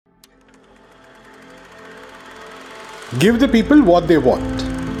Give the people what they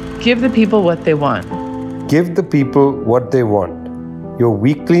want. Give the people what they want. Give the people what they want. Your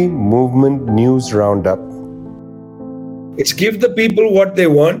weekly movement news roundup. It's Give the People What They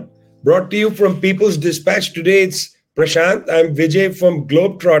Want, brought to you from People's Dispatch. Today it's Prashant. I'm Vijay from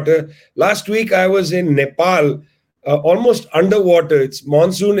Globetrotter. Last week I was in Nepal, almost underwater. It's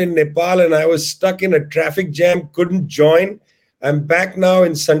monsoon in Nepal and I was stuck in a traffic jam, couldn't join. I'm back now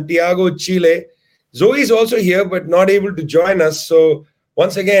in Santiago, Chile. Zoe's also here, but not able to join us. So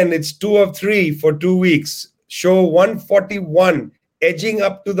once again, it's 2 of 3 for 2 weeks. Show 141, edging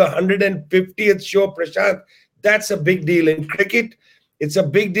up to the 150th show. Prashant, that's a big deal. In cricket, it's a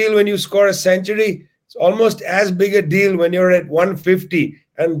big deal when you score a century. It's almost as big a deal when you're at 150.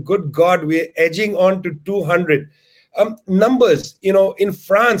 And good God, we're edging on to 200. Numbers, in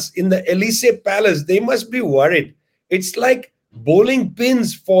France, in the Elysee Palace, they must be worried. It's like bowling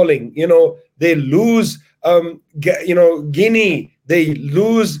pins falling. They lose, Guinea. They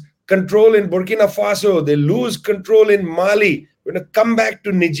lose control in Burkina Faso. They lose control in Mali. We're going to come back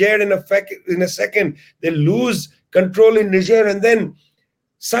to Niger in a second. They lose control in Niger and then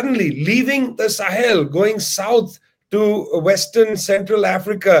suddenly leaving the Sahel, going south to Western Central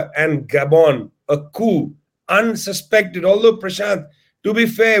Africa and Gabon, a coup, unsuspected. Although, Prashant, to be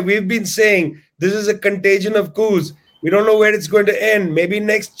fair, we've been saying this is a contagion of coups. We don't know where it's going to end. Maybe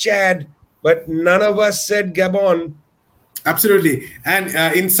next Chad, but none of us said Gabon. Absolutely. And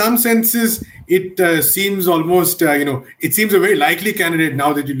in some senses, it seems almost, it seems a very likely candidate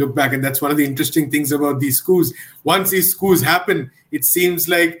now that you look back. And that's one of the interesting things about these coups. Once these coups happen, it seems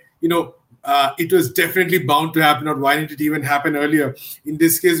like, it was definitely bound to happen, or why didn't it even happen earlier? In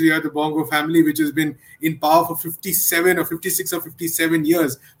this case, we have the Bongo family, which has been in power for 57 or 56 or 57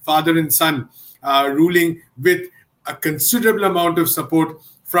 years, father and son, ruling with a considerable amount of support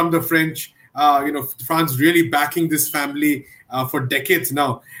from the French. France really backing this family for decades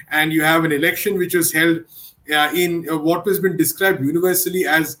now. And you have an election which was held in what has been described universally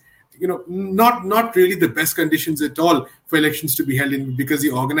as, not really the best conditions at all for elections to be held in, because the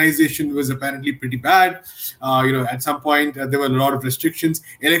organization was apparently pretty bad. At some point, there were a lot of restrictions.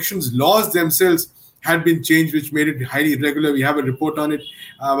 Elections laws themselves had been changed, which made it highly irregular. We have a report on it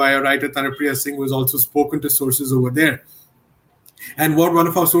by a writer, Tanapriya Singh, who has also spoken to sources over there. And what one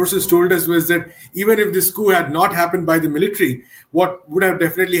of our sources told us was that even if this coup had not happened by the military, what would have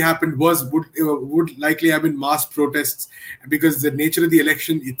definitely happened would likely have been mass protests, because the nature of the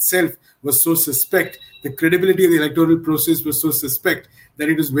election itself was so suspect. The credibility of the electoral process was so suspect that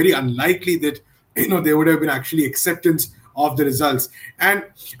it was very unlikely that there would have been actually acceptance of the results. And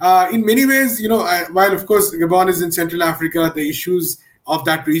in many ways, while of course Gabon is in Central Africa, the issues of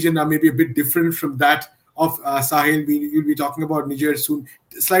that region are maybe a bit different from that of Sahel. We'll be talking about Niger soon,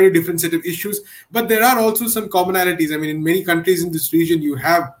 slightly different set of issues, but there are also some commonalities. I mean, in many countries in this region, you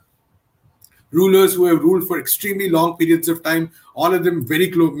have rulers who have ruled for extremely long periods of time, all of them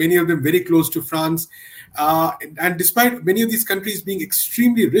very close, many of them very close to France. And despite many of these countries being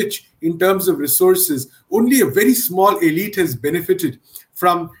extremely rich in terms of resources, only a very small elite has benefited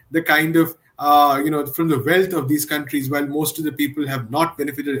from the kind of from the wealth of these countries, while most of the people have not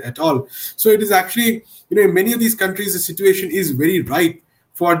benefited at all. So it is actually, in many of these countries, the situation is very ripe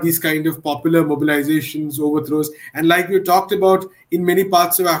for these kind of popular mobilizations, overthrows. And like we talked about in many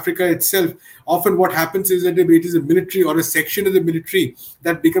parts of Africa itself, often what happens is that it is a military or a section of the military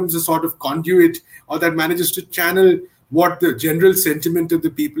that becomes a sort of conduit, or that manages to channel what the general sentiment of the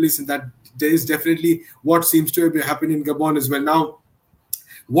people is. And that is definitely what seems to have happened in Gabon as well. Now,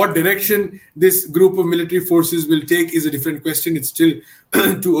 what direction this group of military forces will take is a different question. It's still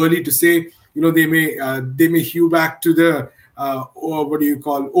too early to say. They may hew back to the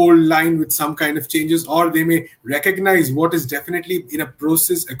old line with some kind of changes, or they may recognize what is definitely in a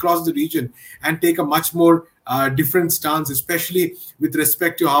process across the region and take a much more different stance, especially with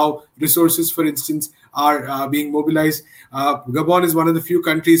respect to how resources, for instance, are being mobilized. Gabon is one of the few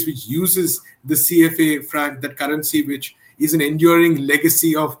countries which uses the CFA franc, that currency which is an enduring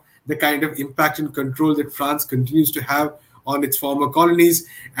legacy of the kind of impact and control that France continues to have on its former colonies.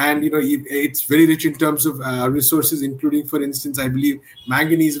 And it's very rich in terms of resources, including, for instance, I believe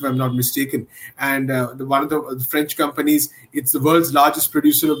manganese, if I'm not mistaken. And one of the French companies, it's the world's largest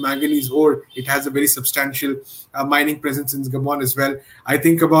producer of manganese ore. It has a very substantial mining presence in Gabon as well. I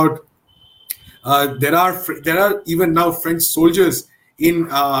think about there are even now French soldiers in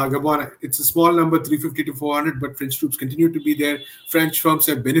Gabon. It's a small number, 350 to 400, but French troops continue to be there. French firms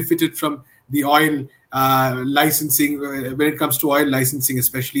have benefited from the oil licensing, when it comes to oil licensing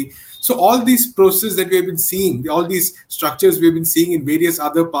especially. So all these processes that we have been seeing, all these structures we have been seeing in various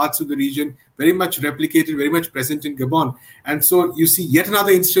other parts of the region, very much replicated, very much present in Gabon. And so you see yet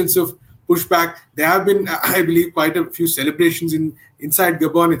another instance of pushback. There have been, I believe, quite a few celebrations inside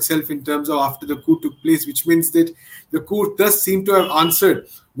Gabon itself in terms of after the coup took place, which means that the coup does seem to have answered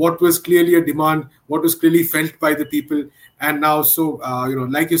what was clearly a demand, what was clearly felt by the people. And now, so,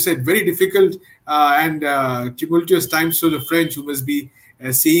 like you said, very difficult and tumultuous times for the French, who must be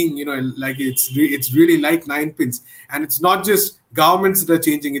seeing, like it's really like nine pins. And it's not just governments that are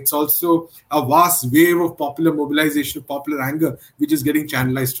changing, it's also a vast wave of popular mobilization, of popular anger, which is getting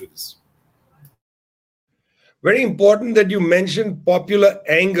channelized through this. Very important that you mentioned popular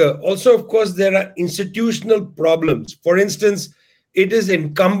anger. Also, of course, there are institutional problems. For instance, it is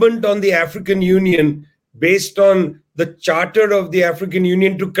incumbent on the African Union, based on the Charter of the African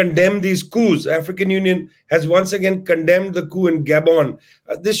Union, to condemn these coups. African Union has once again condemned the coup in Gabon.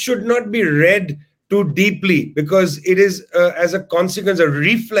 This should not be read too deeply, because it is, as a consequence, a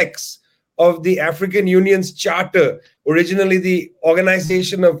reflex of the African Union's charter, originally the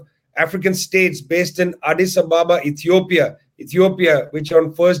Organization of African States based in Addis Ababa, Ethiopia, which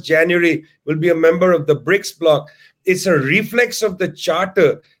on 1st January will be a member of the BRICS bloc. It's a reflex of the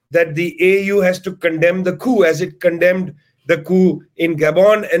charter that the AU has to condemn the coup, as it condemned the coup in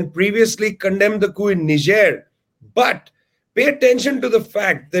Gabon and previously condemned the coup in Niger. But pay attention to the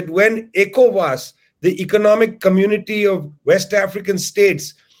fact that when ECOWAS, the Economic Community of West African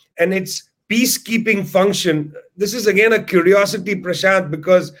States, and its peacekeeping function, this is again a curiosity, Prashant,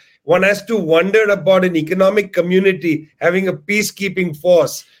 because one has to wonder about an economic community having a peacekeeping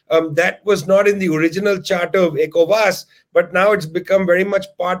force. That was not in the original charter of ECOWAS, but now it's become very much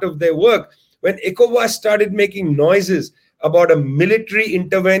part of their work. When ECOWAS started making noises about a military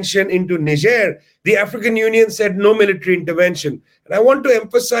intervention into Niger, the African Union said no military intervention. And I want to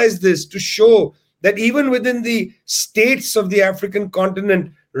emphasize this to show that even within the states of the African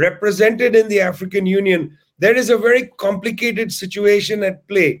continent represented in the African Union, there is a very complicated situation at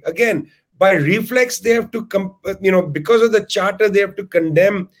play. Again, by reflex, they have to, because of the charter, they have to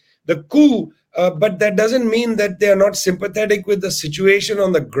condemn the coup. But that doesn't mean that they are not sympathetic with the situation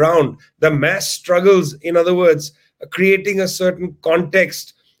on the ground, the mass struggles, in other words, creating a certain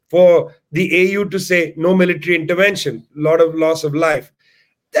context for the AU to say no military intervention, a lot of loss of life.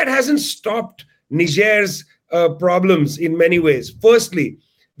 That hasn't stopped Niger's problems in many ways. Firstly,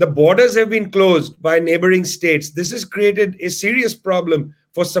 the borders have been closed by neighboring states. This has created a serious problem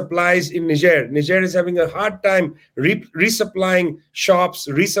for supplies in Niger. Niger is having a hard time resupplying shops,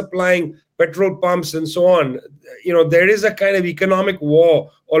 resupplying petrol pumps, and so on. There is a kind of economic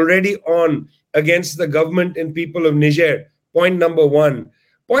war already on against the government and people of Niger. Point number one.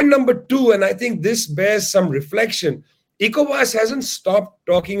 Point number two, and I think this bears some reflection, ECOWAS hasn't stopped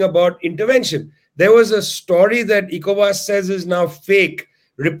talking about intervention. There was a story that ECOWAS says is now fake,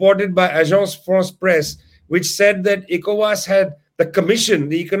 reported by Agence France Presse, which said that ECOWAS had the commission,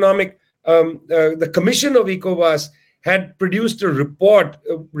 the commission of ECOWAS had produced a report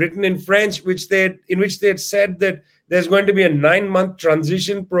written in French, in which they had said that there's going to be a 9-month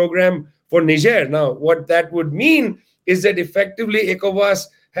transition program for Niger. Now, what that would mean is that effectively ECOWAS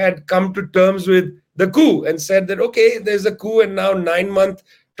had come to terms with the coup and said that, okay, there's a coup and now 9-month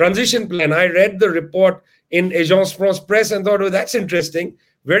transition plan. I read the report in Agence France Presse and thought, oh, that's interesting.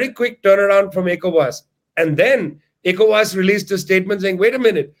 Very quick turnaround from ECOWAS. And then ECOWAS released a statement saying, wait a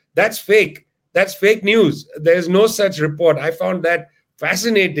minute, that's fake. That's fake news. There's no such report. I found that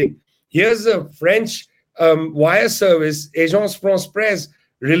fascinating. Here's a French wire service, Agence France Presse,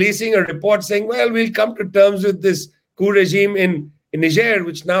 releasing a report saying, well, we'll come to terms with this coup regime in Niger,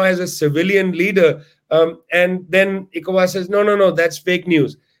 which now has a civilian leader. And then ECOWAS says, no, that's fake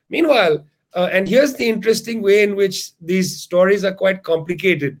news. Meanwhile, and here's the interesting way in which these stories are quite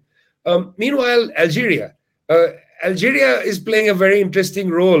complicated. Meanwhile, Algeria is playing a very interesting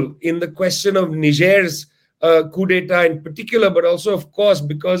role in the question of Niger's coup d'etat in particular, but also, of course,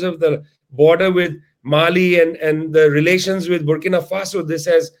 because of the border with Mali and the relations with Burkina Faso, this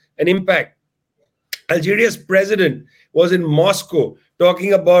has an impact. Algeria's president was in Moscow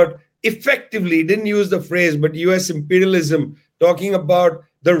talking about, effectively, didn't use the phrase, but US imperialism, talking about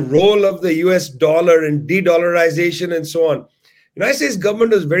the role of the US dollar and de-dollarization and so on. The United States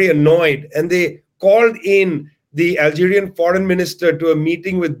government was very annoyed, and they called in the Algerian foreign minister to a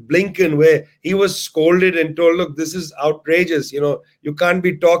meeting with Blinken, where he was scolded and told, look, this is outrageous. You can't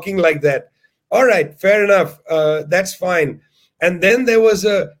be talking like that. All right, fair enough. That's fine. And then there was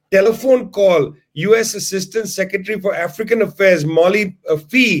a telephone call. US Assistant Secretary for African Affairs, Molly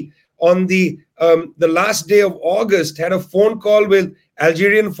Fee, on the last day of August, had a phone call with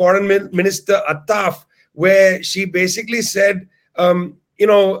Algerian Foreign Minister Attaf, where she basically said, the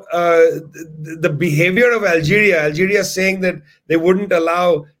behavior of Algeria saying that they wouldn't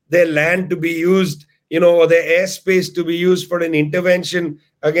allow their land to be used, or their airspace to be used for an intervention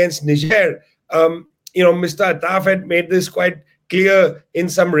against Niger. Mr. Attaf had made this quite clear in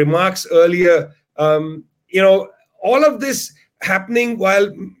some remarks earlier. All of this happening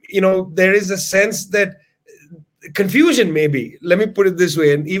while, there is a sense that confusion, maybe, let me put it this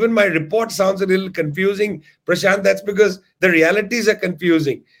way, and even my report sounds a little confusing, Prashant. That's because the realities are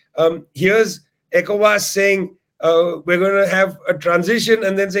confusing. Here's ECOWAS saying we're going to have a transition,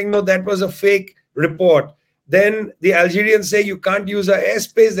 and then saying, no, that was a fake report. Then the Algerians say you can't use our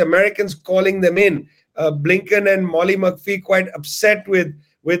airspace. The Americans calling them in. Blinken and Molly McPhee quite upset with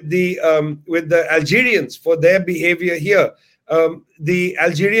the Algerians for their behavior here. The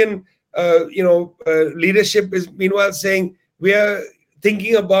Algerian leadership is meanwhile saying we are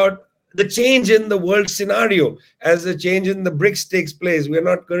thinking about the change in the world scenario as the change in the BRICS takes place. We're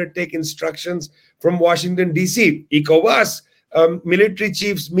not going to take instructions from Washington, D.C. ECOWAS military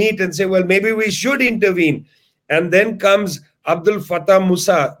chiefs meet and say, well, maybe we should intervene. And then comes Abdul Fattah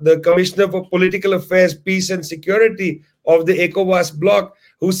Musa, the Commissioner for Political Affairs, Peace and Security of the ECOWAS bloc,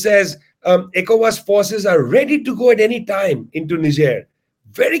 who says ECOWAS forces are ready to go at any time into Niger.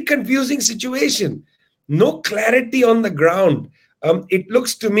 Very confusing situation. No clarity on the ground. It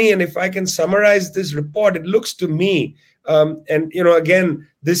looks to me, and if I can summarize this report, it looks to me, again,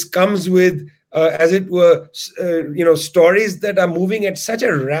 this comes with, as it were, stories that are moving at such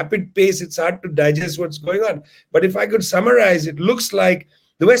a rapid pace, it's hard to digest what's going on. But if I could summarize, it looks like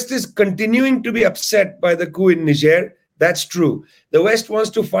the West is continuing to be upset by the coup in Niger. That's true. The West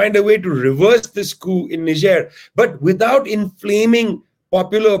wants to find a way to reverse this coup in Niger, but without inflaming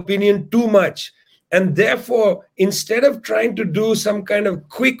popular opinion too much. And therefore, instead of trying to do some kind of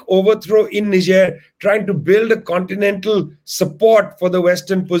quick overthrow in Niger, trying to build a continental support for the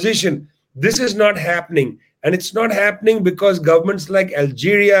Western position, this is not happening. And it's not happening because governments like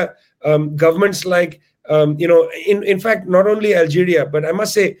Algeria, governments like, in fact, not only Algeria, but I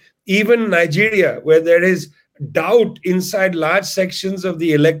must say, even Nigeria, where there is doubt inside large sections of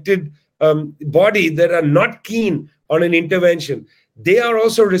the elected body that are not keen on an intervention. They are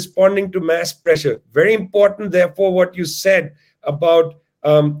also responding to mass pressure. Very important, therefore, what you said about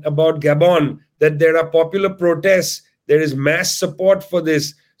Gabon, that there are popular protests, there is mass support for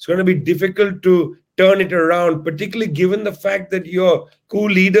this. It's going to be difficult to turn it around, particularly given the fact that your coup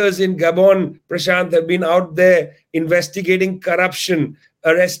leaders in Gabon, Prashant, have been out there investigating corruption,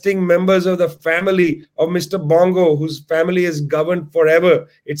 arresting members of the family of Mr. Bongo, whose family is governed forever.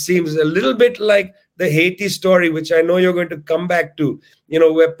 It seems a little bit like the Haiti story, which I know you're going to come back to,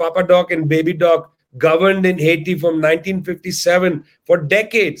 where Papa Doc and Baby Doc governed in Haiti from 1957 for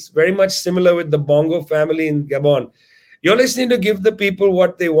decades, very much similar with the Bongo family in Gabon. You're listening to Give the People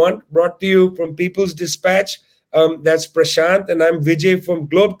What They Want, brought to you from People's Dispatch. That's Prashant, and I'm Vijay from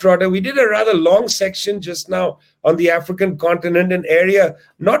Globetrotter. We did a rather long section just now on the African continent, an area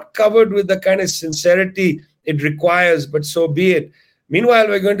not covered with the kind of sincerity it requires, but so be it. Meanwhile,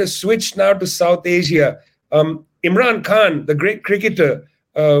 we're going to switch now to South Asia. Imran Khan, the great cricketer,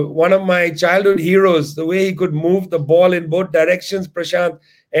 one of my childhood heroes, the way he could move the ball in both directions, Prashant,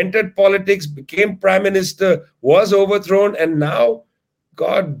 entered politics, became prime minister, was overthrown, and now,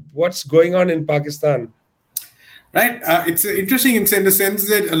 God, what's going on in Pakistan? Right. It's interesting in the sense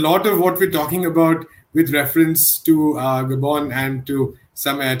that a lot of what we're talking about with reference to Gabon and to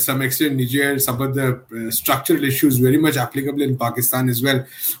at some extent Niger, some of the structural issues very much applicable in Pakistan as well.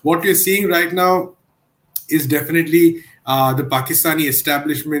 What we're seeing right now is definitely the Pakistani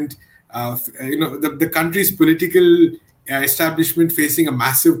establishment, the country's political establishment facing a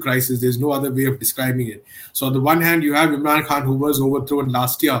massive crisis. There's no other way of describing it. So on the one hand, you have Imran Khan, who was overthrown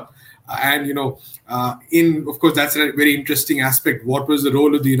last year. Of course, that's a very interesting aspect. What was the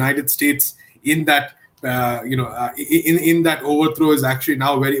role of the United States in that? In that overthrow is actually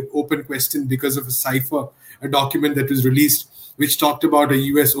now a very open question because of a cipher, a document that was released, which talked about a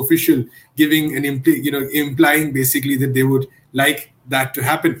U.S. official giving implying basically that they would like that to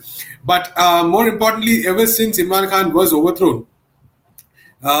happen. But more importantly, ever since Imran Khan was overthrown,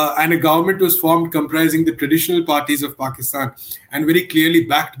 and a government was formed comprising the traditional parties of Pakistan and very clearly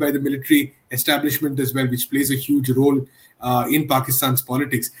backed by the military establishment as well, which plays a huge role in Pakistan's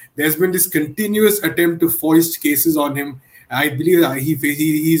politics. There's been this continuous attempt to foist cases on him. I believe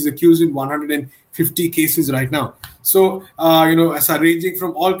he's accused in 150 cases right now. So, ranging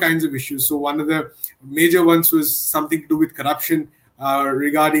from all kinds of issues. So one of the major ones was something to do with corruption.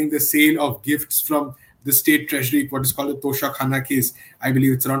 regarding the sale of gifts from the state treasury, what is called the Tosha Khana case. I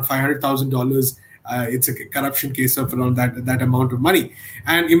believe it's around $500,000. It's a corruption case of around that amount of money.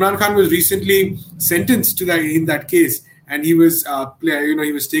 And Imran Khan was recently sentenced to that in that case, and he was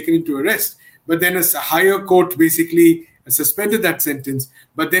he was taken into arrest. But then a higher court basically suspended that sentence.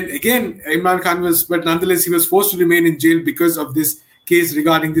 But then again, Imran Khan but nonetheless, he was forced to remain in jail because of this case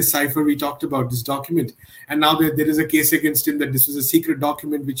regarding this cipher we talked about, this document. And now there is a case against him that this was a secret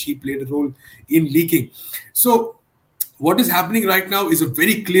document which he played a role in leaking. So what is happening right now is a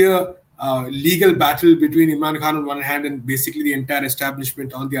very clear legal battle between Imran Khan on one hand and basically the entire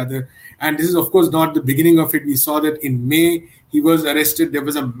establishment on the other. And this is, of course, not the beginning of it. We saw that in May, he was arrested. There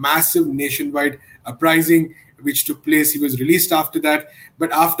was a massive nationwide uprising which took place. He was released after that.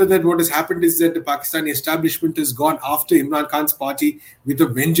 But after that, what has happened is that the Pakistani establishment has gone after Imran Khan's party with a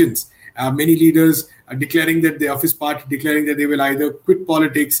vengeance. Many leaders are declaring that of his party, declaring that they will either quit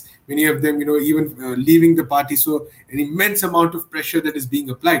politics, many of them, even leaving the party. So an immense amount of pressure that is being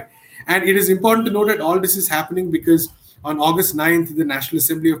applied. And it is important to note that all this is happening because on August 9th, the National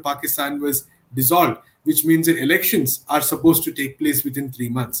Assembly of Pakistan was dissolved, which means that elections are supposed to take place within 3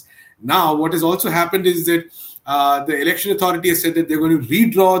 months. Now, what has also happened is that the election authority has said that they're going to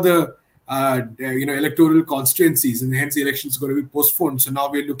redraw the electoral constituencies, and hence the election is going to be postponed. So now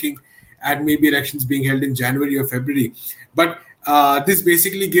we're looking at maybe elections being held in January or February. But this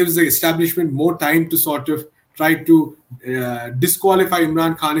basically gives the establishment more time to sort of try to disqualify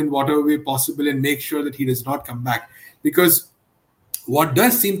Imran Khan in whatever way possible and make sure that he does not come back. Because what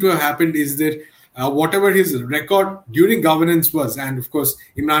does seem to have happened is that whatever his record during governance was, and of course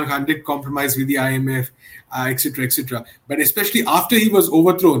Imran Khan did compromise with the IMF, etc., etc. But especially after he was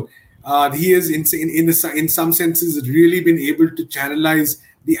overthrown, he has in some senses really been able to channelize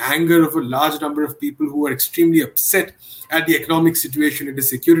the anger of a large number of people who are extremely upset at the economic situation and the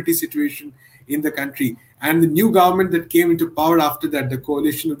security situation in the country. And the new government that came into power after that, the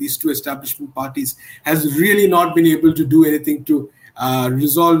coalition of these two establishment parties, has really not been able to do anything to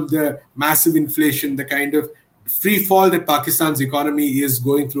resolve the massive inflation, the kind of free fall that Pakistan's economy is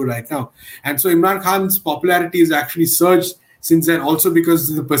going through right now. And so Imran Khan's popularity has actually surged since then, also because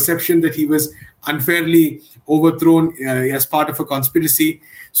of the perception that he was unfairly overthrown as part of a conspiracy.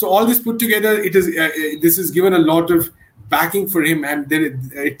 So all this put together, this has given a lot of backing for him, and then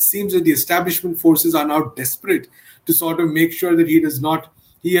it seems that the establishment forces are now desperate to sort of make sure that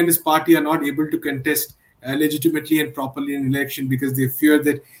he and his party are not able to contest legitimately and properly in an election, because they fear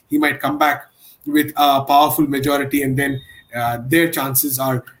that he might come back with a powerful majority, and then their chances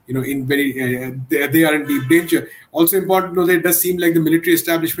are, they are in deep danger. Also important to know that it does seem like the military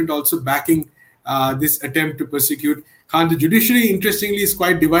establishment also backing this attempt to persecute Khan. The judiciary, interestingly, is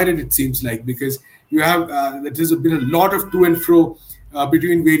quite divided, it seems like, because you have there's been a lot of to and fro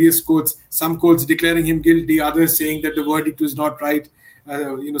between various courts. Some courts declaring him guilty, others saying that the verdict was not right.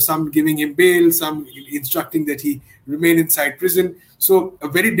 Some giving him bail, some instructing that he remain inside prison. So a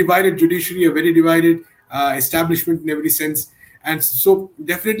very divided judiciary, a very divided establishment in every sense. And so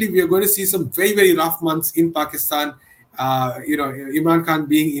definitely we are going to see some very, very rough months in Pakistan. Imran Khan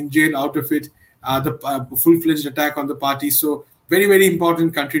being in jail, out of it, the full-fledged attack on the party. So very, very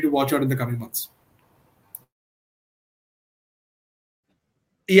important country to watch out in the coming months.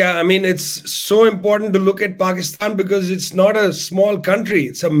 Yeah, I mean, it's so important to look at Pakistan because it's not a small country.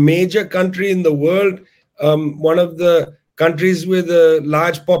 It's a major country in the world, one of the countries with a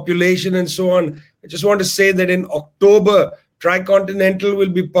large population and so on. I just want to say that in October, Tricontinental will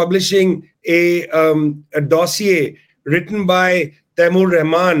be publishing a dossier written by Taimur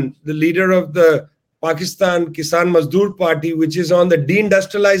Rahman, the leader of the Pakistan Kisan Mazdoor Party, which is on the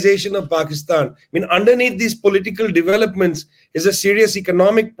deindustrialization of Pakistan. I mean, underneath these political developments is a serious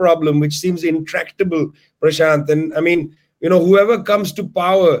economic problem, which seems intractable, Prashant. And I mean, whoever comes to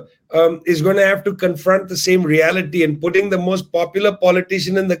power is going to have to confront the same reality, and putting the most popular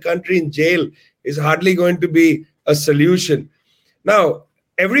politician in the country in jail is hardly going to be a solution. Now,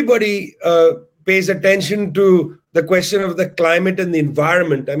 everybody pays attention to the question of the climate and the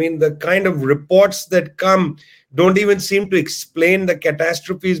environment. I mean, the kind of reports that come don't even seem to explain the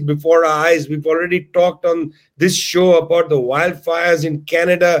catastrophes before our eyes. We've already talked on this show about the wildfires in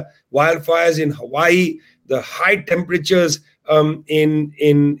Canada, wildfires in Hawaii, the high temperatures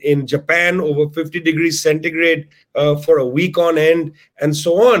in Japan, over 50 degrees centigrade for a week on end, and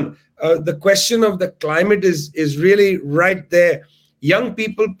so on. The question of the climate is really right there. Young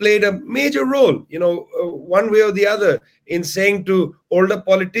people played a major role, one way or the other, in saying to older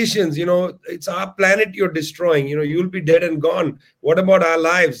politicians, it's our planet you're destroying, you'll be dead and gone. What about our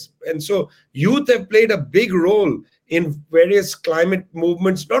lives? And so youth have played a big role in various climate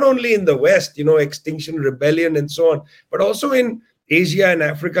movements, not only in the West, Extinction Rebellion and so on, but also in Asia and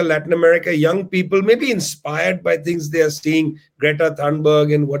Africa, Latin America. Young people may be inspired by things they are seeing, Greta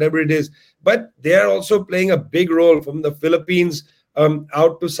Thunberg and whatever it is, but they are also playing a big role from the Philippines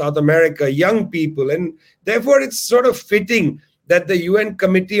out to South America, young people. And therefore, it's sort of fitting that the UN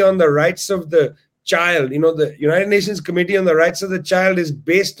Committee on the Rights of the Child, the United Nations Committee on the Rights of the Child is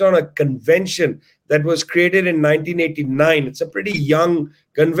based on a convention that was created in 1989. It's a pretty young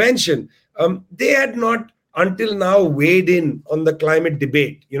convention. They had not until now weighed in on the climate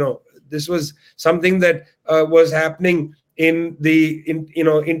debate. This was something that was happening in the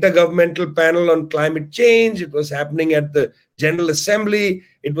intergovernmental panel on climate change. It was happening at the General Assembly.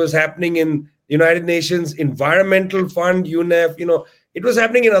 It was happening in United Nations Environmental Fund, UNEP. It was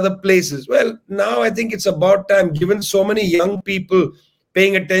happening in other places. Well, now I think it's about time, given so many young people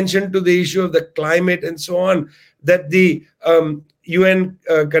paying attention to the issue of the climate and so on, that the UN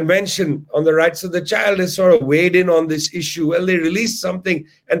Convention on the Rights of the Child has sort of weighed in on this issue. Well, they released something.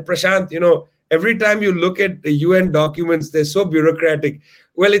 And Prasanth, every time you look at the UN documents, they're so bureaucratic.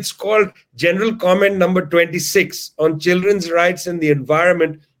 Well, it's called General Comment number 26 on children's rights and the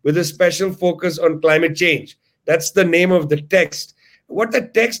environment with a special focus on climate change. That's the name of the text. What the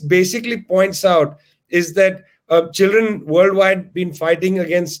text basically points out is that children worldwide been fighting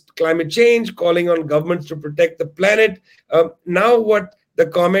against climate change, calling on governments to protect the planet. Now what the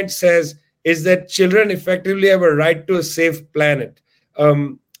comment says is that children effectively have a right to a safe planet.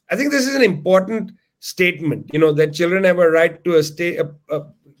 I think this is an important statement, that children have a right to a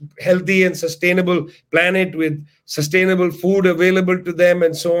healthy and sustainable planet with sustainable food available to them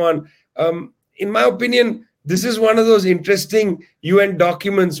and so on. In my opinion, this is one of those interesting UN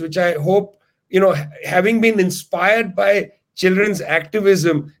documents, which I hope, having been inspired by children's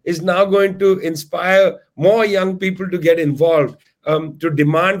activism, is now going to inspire more young people to get involved, to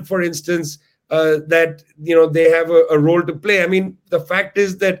demand, for instance, that, they have a role to play. I mean, the fact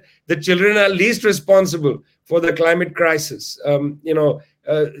is that the children are least responsible for the climate crisis.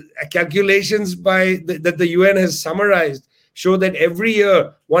 Calculations that the UN has summarized show that every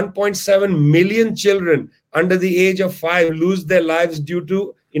year 1.7 million children under the age of 5 lose their lives due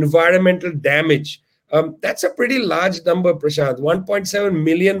to environmental damage. That's a pretty large number, Prashant. 1.7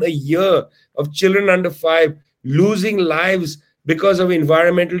 million a year of children under 5 losing lives because of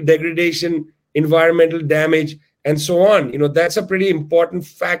environmental degradation, environmental damage, and so on. That's a pretty important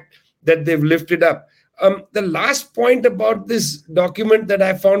fact that they've lifted up. The last point about this document that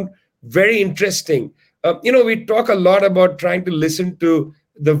I found very interesting, we talk a lot about trying to listen to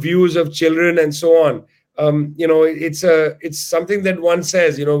the views of children and so on. It's something that one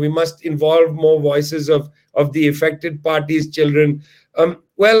says, we must involve more voices of the affected parties' children.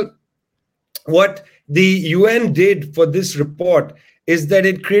 Well, what the UN did for this report is that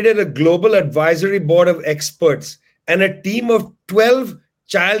it created a global advisory board of experts and a team of 12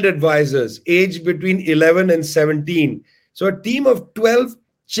 child advisors aged between 11 and 17. So a team of 12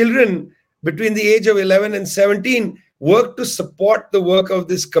 children between the age of 11 and 17 worked to support the work of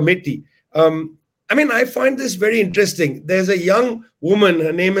this committee. I find this very interesting. There's a young woman,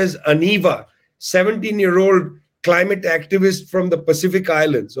 her name is Aniva, 17-year-old climate activist from the Pacific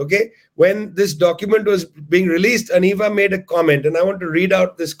Islands, okay? When this document was being released, Aniva made a comment, and I want to read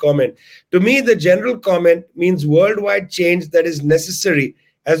out this comment. To me, the general comment means worldwide change that is necessary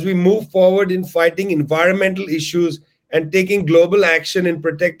as we move forward in fighting environmental issues and taking global action in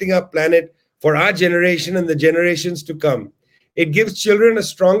protecting our planet for our generation and the generations to come. It gives children a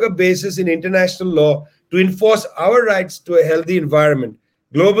stronger basis in international law to enforce our rights to a healthy environment.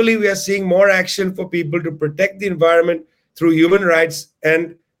 Globally, we are seeing more action for people to protect the environment through human rights,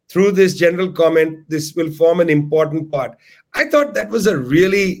 and through this general comment, this will form an important part. I thought that was a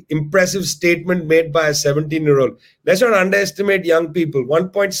really impressive statement made by a 17-year-old. Let's not underestimate young people.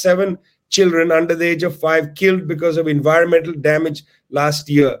 1.7 children under the age of 5 killed because of environmental damage last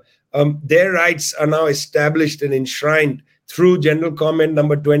year. Their rights are now established and enshrined through General Comment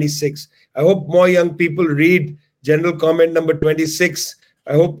number 26. I hope more young people read General Comment number 26.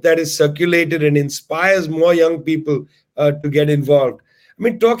 I hope that is circulated and inspires more young people to get involved.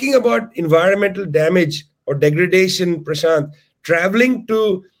 Talking about environmental damage or degradation, Prashant, traveling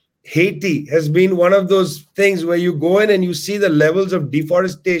to Haiti has been one of those things where you go in and you see the levels of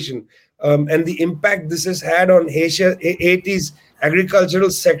deforestation and the impact this has had on Haiti's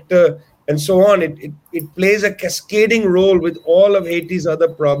agricultural sector and so on. It plays a cascading role with all of Haiti's other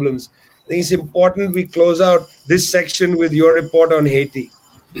problems. I think it's important we close out this section with your report on Haiti.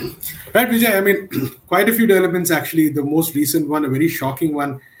 Right, Vijay. Quite a few developments actually. The most recent one, a very shocking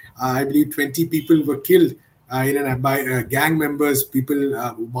one. I believe 20 people were killed by gang members,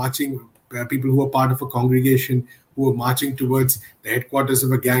 people marching, people who were part of a congregation who were marching towards the headquarters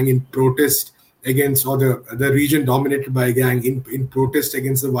of a gang in protest against, or the region dominated by a gang in protest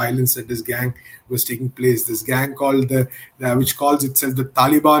against the violence that this gang was taking place. This gang called which calls itself the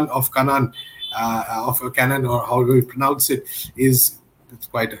Taliban of Canaan, or however you pronounce it, it's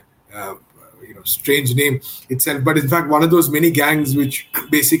quite a strange name itself. But in fact, one of those many gangs which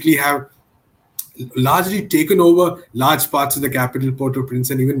basically have largely taken over large parts of the capital, Port-au-Prince,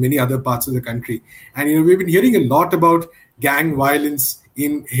 and even many other parts of the country. And we've been hearing a lot about gang violence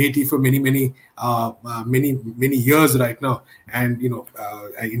in Haiti for many years right now. And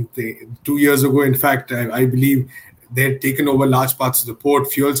 2 years ago, in fact, I believe they had taken over large parts of the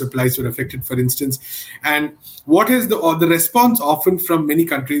port. Fuel supplies were affected, for instance. And what is the response often from many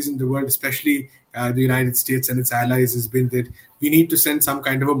countries in the world, especially the United States and its allies, has been that we need to send some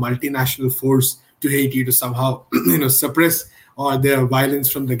kind of a multinational force to Haiti to somehow suppress their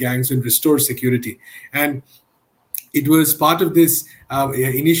violence from the gangs and restore security. And it was part of this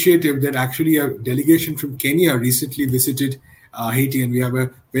initiative that actually a delegation from Kenya recently visited Haiti, and we have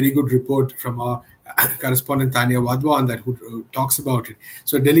a very good report from our correspondent Tanya Wadwa on that, who talks about it.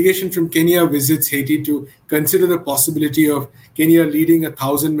 So a delegation from Kenya visits Haiti to consider the possibility of Kenya leading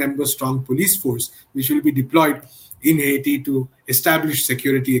 1,000-member strong police force, which will be deployed in Haiti to establish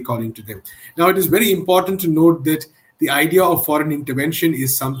security according to them. Now, it is very important to note that the idea of foreign intervention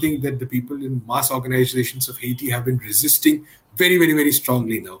is something that the people in mass organizations of Haiti have been resisting very, very, very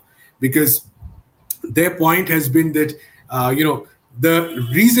strongly now, because their point has been that, the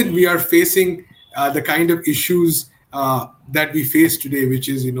reason we are facing the kind of issues that we face today, which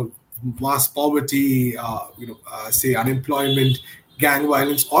is, mass poverty, say unemployment, gang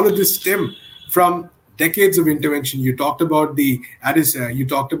violence, all of this stem from decades of intervention. You talked about the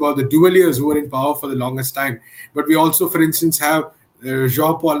Duvaliers who were in power for the longest time, but we also, for instance, have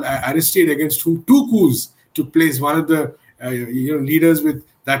Jean-Paul Aristide, against whom 2 coups took place. One of the leaders with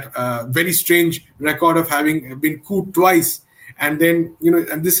that very strange record of having been couped twice. And then,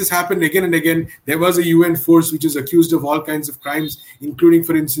 and this has happened again and again. There was a UN force which is accused of all kinds of crimes, including,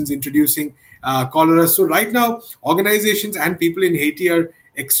 for instance, introducing cholera. So right now, organizations and people in Haiti are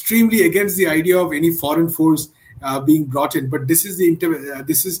extremely against the idea of any foreign force being brought in. But this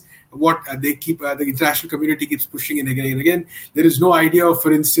is what they keep, the international community keeps pushing in again and again. There is no idea of,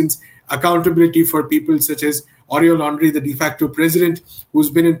 for instance, accountability for people such as Oriol Henry, the de facto president, who's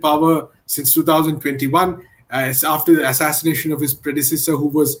been in power since 2021, after the assassination of his predecessor, who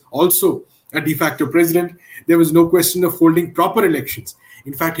was also a de facto president. There was no question of holding proper elections.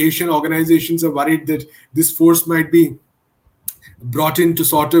 In fact, Haitian organizations are worried that this force might be brought in to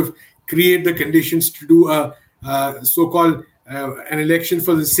sort of create the conditions to do a so-called an election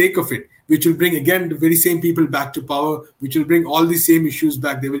for the sake of it, which will bring, again, the very same people back to power, which will bring all the same issues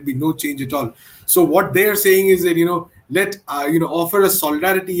back. There will be no change at all. So what they are saying is that, let offer us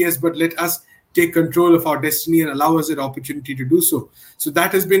solidarity, yes, but let us take control of our destiny and allow us an opportunity to do so. So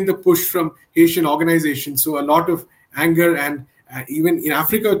that has been the push from Haitian organizations. So a lot of anger, and even in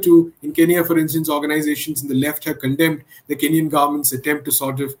Africa too, in Kenya, for instance, organizations in the left have condemned the Kenyan government's attempt to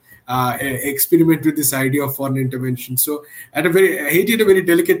sort of experiment with this idea of foreign intervention. So Haiti at a very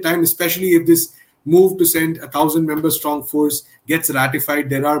delicate time, especially if this move to send 1,000-member strong force gets ratified.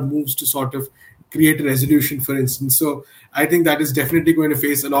 There are moves to sort of create a resolution, for instance. So I think that is definitely going to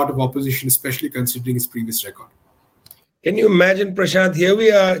face a lot of opposition, especially considering its previous record. Can you imagine, Prashant? Here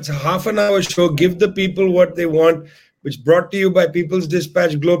we are. It's a half-an-hour show. Give the people what they want, which brought to you by People's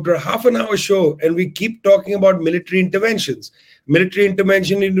Dispatch Globetrotter. Half-an-hour show, and we keep talking about military interventions. Military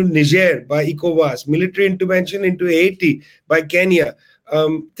intervention into Niger by ECOWAS. Military intervention into Haiti by Kenya.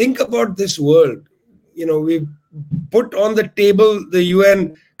 Think about this world. We've put on the table the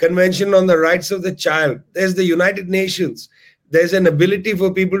UN Convention on the Rights of the Child. There's the United Nations. There's an ability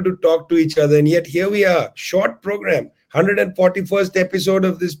for people to talk to each other. And yet here we are, short program, 141st episode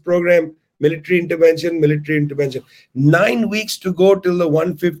of this program, military intervention. 9 weeks to go till the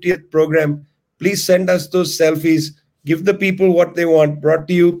 150th program. Please send us those selfies. Give the people what they want. Brought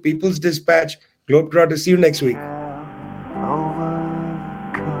to you, People's Dispatch, Globetrotter. See you next week.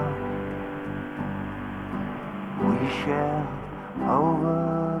 We shall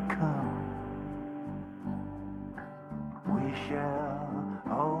overcome.